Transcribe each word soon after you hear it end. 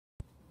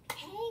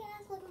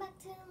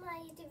to my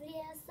YouTube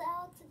video.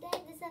 So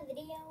today this is a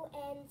video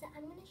and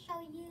I'm going to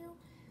show you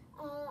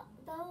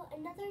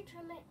another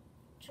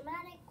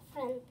traumatic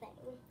friend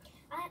thing.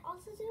 I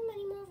also do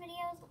many more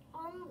videos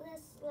on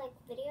this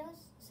videos,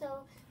 so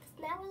cause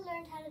now I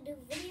learned how to do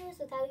videos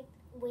without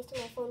wasting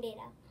my phone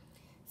data.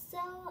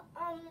 So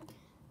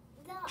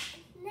the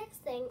next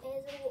thing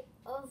is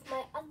of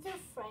my other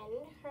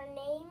friend. Her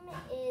name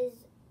is,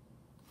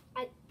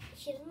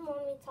 she didn't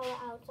want me to tell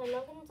her out, so I'm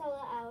not going to tell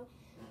her out.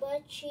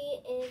 But she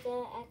is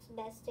an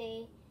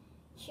ex-bestie.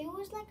 She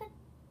was like a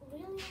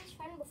really nice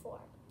friend before.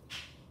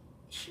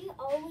 She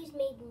always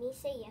made me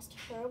say yes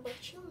to her, but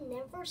she'll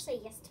never say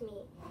yes to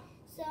me.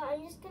 So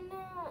I'm just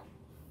gonna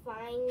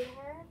find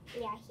her.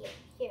 Yeah,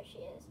 here she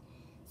is.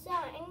 So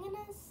I'm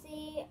gonna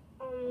see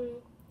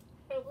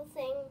little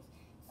things.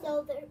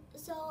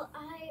 So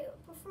I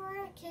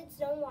prefer kids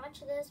don't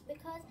watch this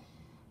because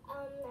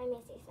I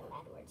may say some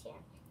bad words here.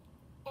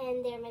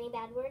 And there are many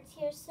bad words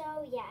here,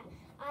 so yeah.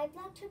 I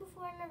blocked her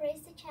before and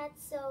erased the chat,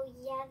 so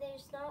yeah,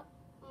 there's not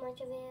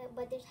much of it,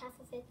 but there's half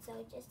of it, so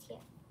just here.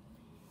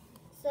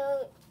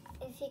 So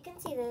if you can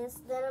see this,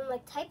 then I'm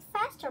like, type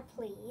faster,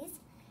 please.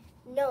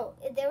 No,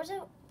 if there was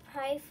a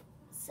price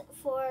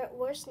for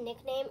worst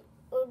nickname,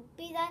 it would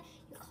be that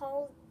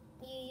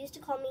you used to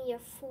call me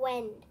your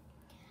friend.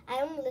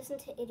 I don't listen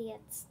to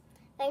idiots.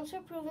 Thanks for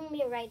proving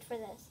me right for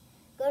this.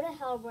 Go to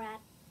hell,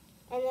 brat.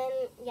 And then,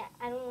 yeah,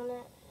 I don't want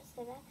to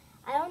say that.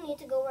 I don't need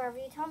to go wherever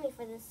you tell me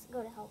for this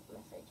go to hell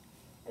message.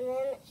 And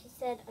then she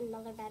said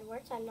another bad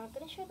word, so I'm not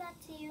going to show that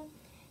to you.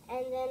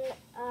 And then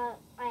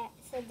I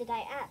said, did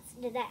I ask?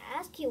 Did I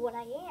ask you what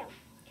I am?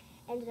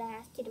 And did I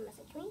ask you to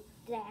message me?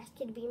 Did I ask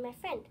you to be my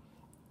friend?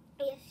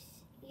 Yes,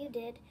 you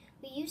did.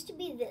 We used to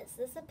be this.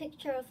 This is a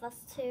picture of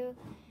us two.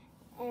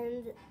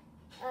 And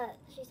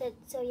she said,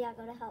 so yeah,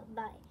 go to hell,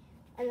 bye.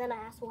 And then I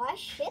asked, why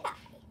should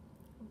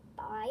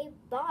I?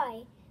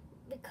 Bye.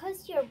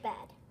 Because you're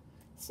bad.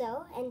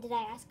 So, and did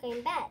I ask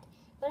I'm bad?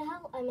 Go to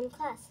hell, I'm in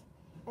class.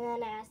 And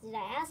then I asked, did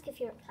I ask if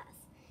you're in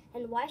class?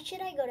 And why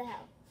should I go to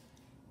hell?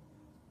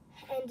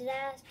 And did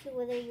I ask you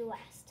whether you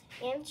asked?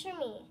 Answer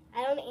me.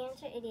 I don't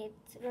answer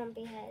idiots,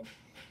 grumpy head.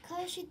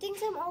 Because she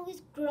thinks I'm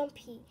always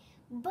grumpy.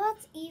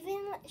 But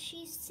even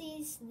she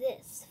sees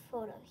this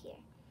photo here.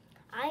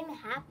 I'm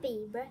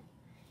happy, bruh.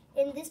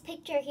 In this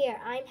picture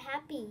here, I'm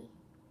happy.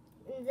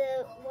 In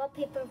the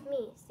wallpaper of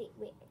me. See,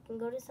 wait, I can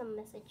go to some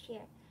message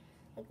here.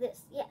 Like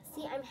this. Yeah,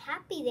 see, I'm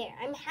happy there.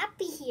 I'm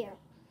happy here.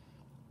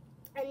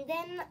 And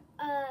then,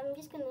 I'm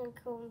just going to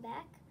go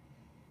back.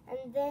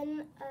 And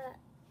then,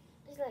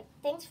 she's like,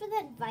 thanks for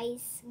the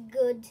advice.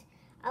 Good.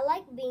 I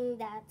like being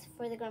that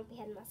for the grumpy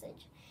head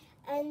message.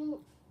 And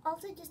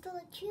also, just to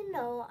let you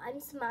know, I'm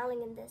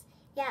smiling in this.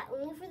 Yeah,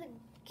 only for the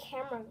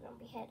camera,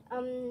 grumpy head.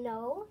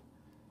 No.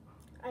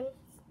 I'm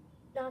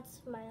not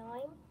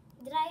smiling.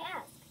 Did I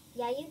ask?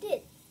 Yeah, you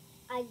did.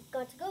 I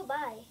got to go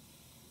by.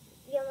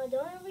 Yama,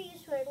 don't ever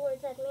use swear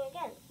words at me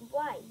again.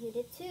 Why? You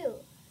did too.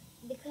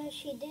 Because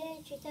she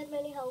did. She said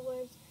many hell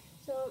words.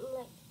 So I'm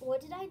like,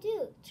 what did I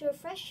do? To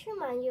refresh your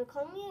mind, you're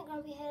calling me a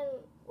grumpy head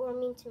or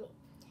mean to me.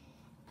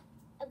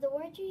 The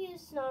word you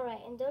used is not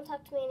right, and don't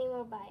talk to me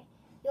anymore, bye.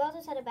 You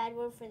also said a bad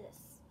word for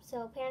this.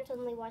 So parents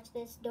only watch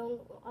this. Don't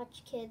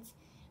watch kids.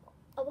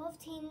 Above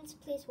teens,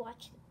 please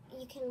watch.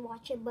 You can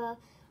watch it, but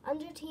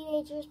under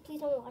teenagers, please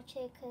don't watch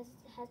it because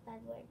it has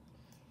bad words.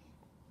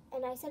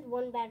 And I said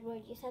one bad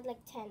word. You said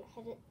like 10.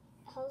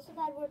 Hell's a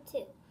bad word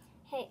too.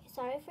 Hey,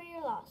 sorry for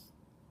your loss.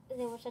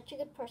 They were such a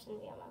good person,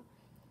 Fiona.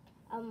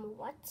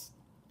 What?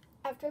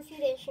 After a few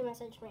days, she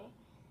messaged me.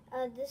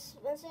 This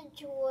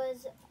message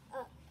was,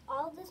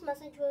 all this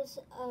message was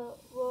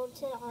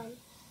wrote on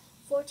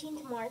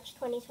 14th March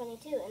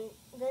 2022.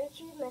 And then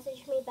she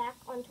messaged me back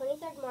on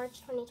 23rd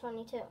March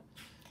 2022.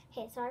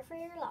 Hey, sorry for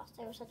your loss.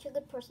 I was such a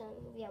good person,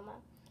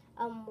 Fiona.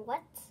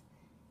 What?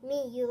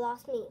 Me, you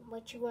lost me,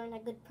 but you weren't a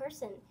good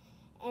person.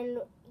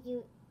 And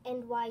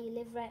why you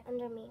live right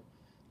under me.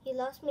 You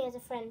lost me as a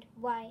friend.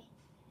 Why?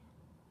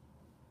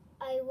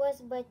 I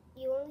was, but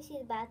you only see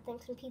the bad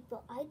things in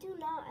people. I do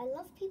not. I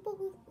love people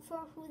for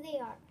who they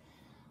are.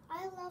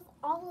 I love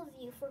all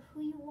of you for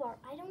who you are.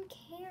 I don't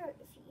care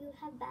if you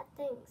have bad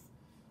things.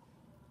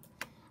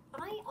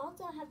 I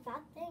also have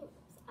bad things.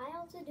 I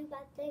also do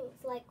bad things.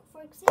 Like,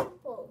 for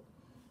example,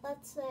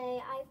 let's say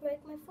I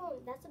break my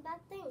phone. That's a bad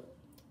thing.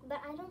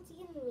 But I don't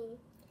see it in me.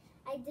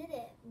 I did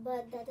it,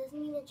 but that doesn't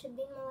mean it should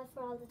be in my life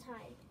for all the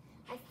time.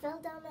 I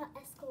fell down an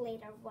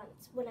escalator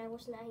once when I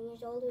was 9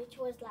 years old, which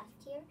was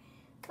last year.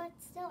 But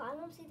still, I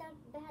don't see that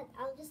bad.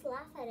 I'll just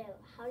laugh at it.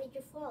 How did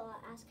you fall?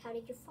 I'll ask, how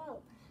did you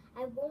fall?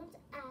 I won't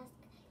ask,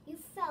 you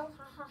fell,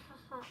 ha ha ha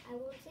ha. I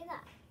won't say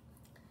that.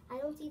 I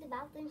don't see the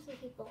bad things in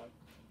people.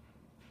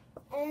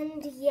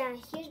 And yeah,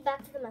 here's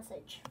back to the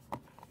message.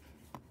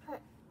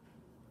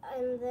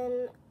 And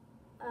then,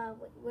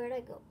 wait, where'd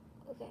I go?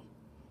 Okay.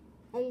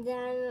 And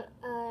then,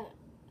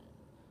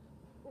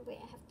 wait,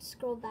 I have to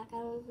scroll back. I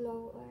don't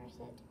know where I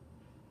said.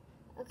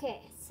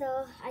 Okay,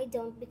 so I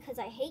don't because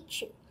I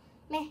hate you.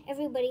 Meh,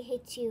 everybody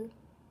hates you.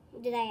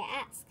 Did I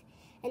ask?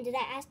 And did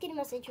I ask you to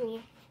message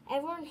me?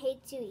 Everyone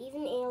hates you,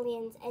 even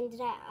aliens. And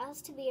did I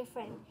ask to be your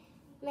friend?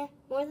 Meh,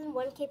 more than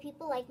 1K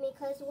people like me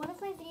because one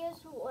of my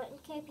videos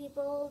 1K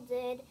people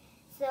did.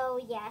 So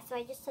yeah, so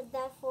I just said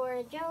that for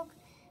a joke.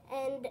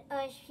 And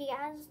she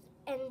asked,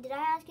 and did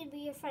I ask you to be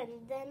your friend?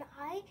 Then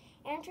I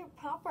answered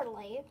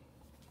properly.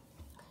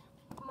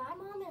 My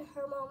mom and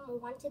her mom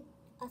wanted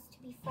us to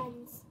be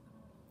friends.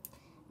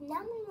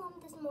 Now my mom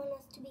doesn't want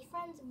us to be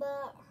friends,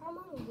 but her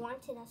mom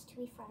wanted us to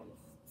be friends.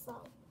 So,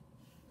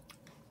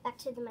 back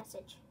to the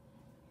message.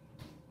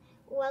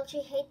 Well, she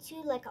hates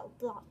you like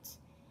a lot.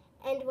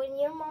 And when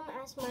your mom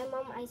asked my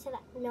mom, I said,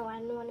 no, I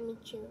don't want to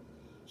meet you.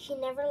 She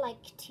never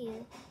liked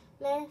you.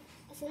 Meh,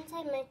 since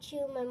I met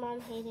you, my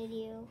mom hated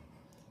you.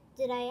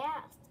 Did I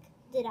ask?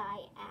 Did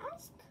I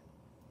ask?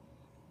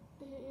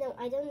 No,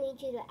 I don't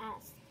need you to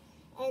ask.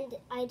 And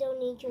I don't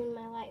need you in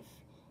my life.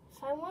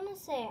 If I want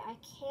to say, I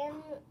can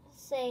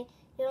say,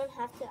 you don't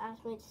have to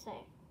ask me to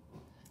say.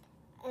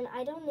 And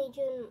I don't need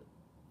you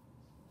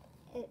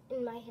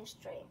in my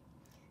history.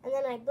 And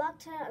then I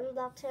blocked her,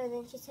 unblocked her, and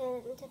then she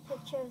sent a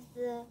picture of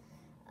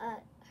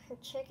her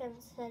chick and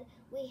said,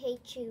 we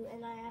hate you.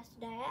 And I asked,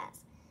 did I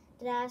ask?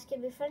 Did I ask you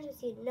to be friends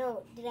with you?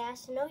 No. Did I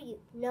ask to know you?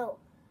 No.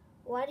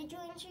 Why did you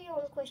answer your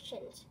own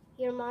questions?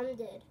 Your mom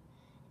did.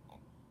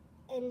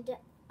 And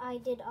I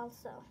did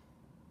also.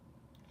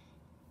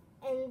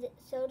 And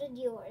so did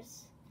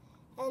yours.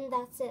 And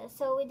that's it.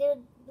 So we did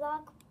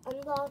block,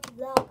 unblock,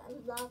 block,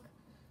 unblock.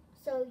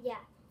 So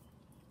yeah.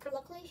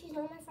 Luckily she's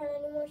not my friend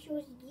anymore. She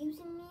was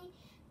using me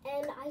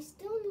and I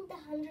still need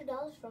the $100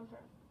 from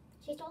her.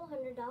 She stole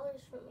 $100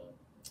 from me.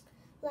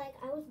 Like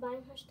I was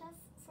buying her stuff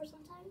for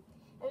some time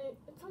and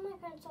some of my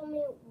parents told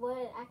me what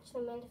it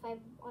actually meant if I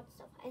bought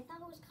stuff. I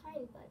thought it was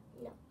kind, but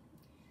no.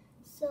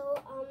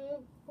 So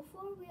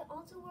before we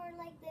also were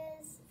like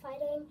this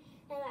fighting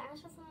and I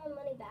asked her for my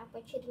money back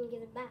but she didn't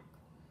give it back.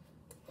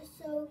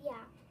 So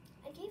yeah,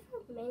 I gave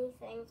her many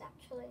things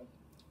actually.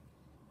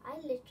 I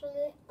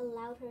literally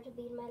allowed her to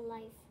be in my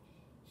life.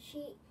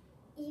 She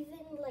even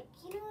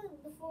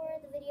before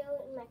the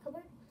video in my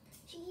cupboard,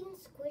 she even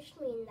squished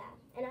me in that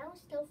and I was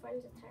still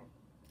friends with her.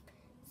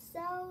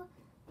 So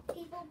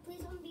people,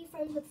 please don't be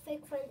friends with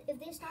fake friends. If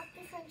they stop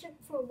the friendship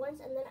for once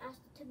and then ask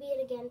to be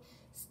it again,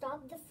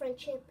 stop the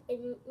friendship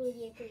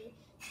immediately.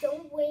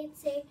 Don't wait,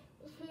 say,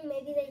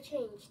 maybe they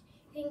changed.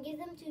 You can give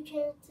them 2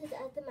 chances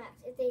at the max.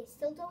 If they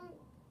still don't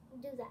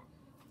do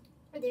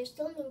that, they're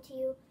still mean to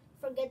you,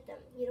 forget them.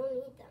 You don't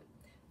need them.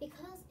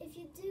 Because if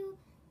you do,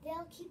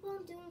 they'll keep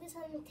on doing this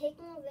and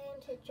taking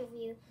advantage of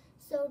you.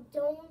 So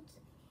don't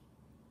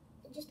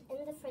just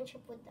end the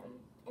friendship with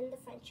them. End the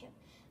friendship.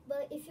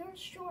 But if you're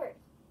sure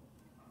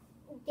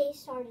they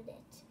started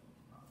it,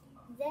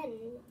 then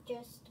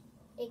just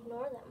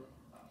ignore them.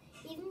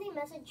 Even they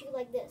message you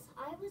like this.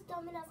 I was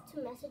dumb enough to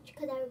message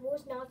because I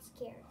was not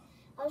scared.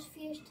 I was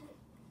fierce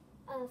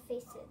to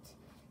face it.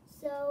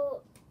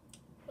 So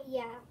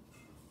yeah,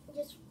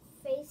 just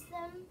face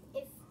them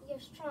if you're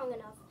strong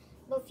enough.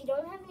 But if you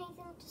don't have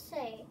anything to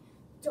say,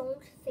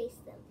 don't face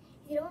them.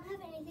 If you don't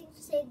have anything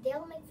to say,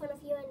 they'll make fun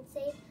of you and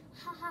say,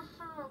 ha ha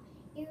ha,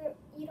 you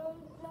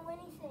don't know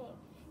anything.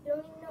 You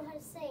don't even know how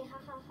to say, ha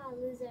ha ha,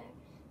 loser.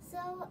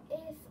 So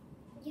if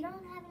you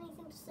don't have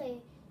anything to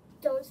say,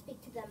 don't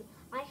speak to them.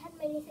 I had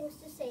many things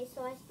to say,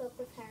 so I spoke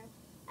with her.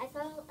 I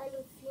thought I'd end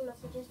with a few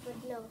messages, but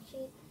no,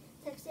 she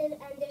texted,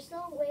 and there's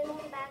still way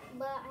more back,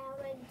 but I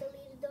already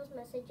deleted those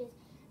messages.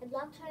 I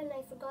blocked her, and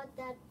I forgot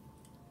that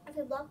if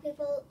you block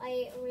people,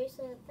 I erase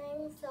a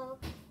thing, so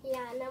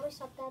yeah, now we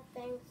stopped that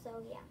thing,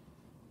 so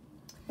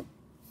yeah.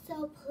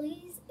 So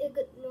please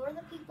ignore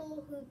the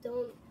people who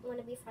don't want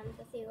to be friends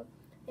with you.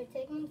 They're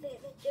taking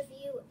advantage of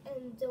you,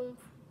 and don't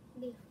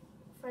be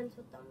friends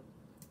with them.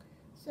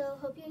 So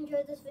hope you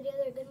enjoyed this video.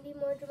 There are going to be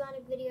more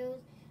dramatic videos.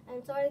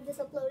 I'm sorry this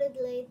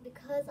uploaded late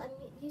because I'm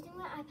using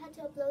my iPad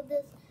to upload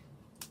this,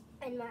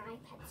 and my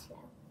iPad's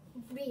slow.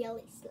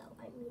 Really slow,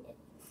 I mean it.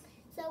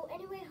 So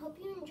anyway, hope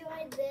you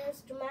enjoyed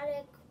this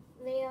dramatic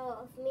video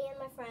of me and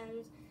my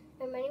friends.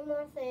 There are many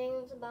more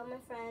things about my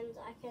friends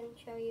I can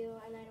show you,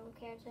 and I don't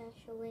care to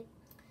show it.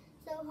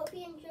 So hope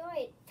you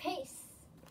enjoyed. Peace!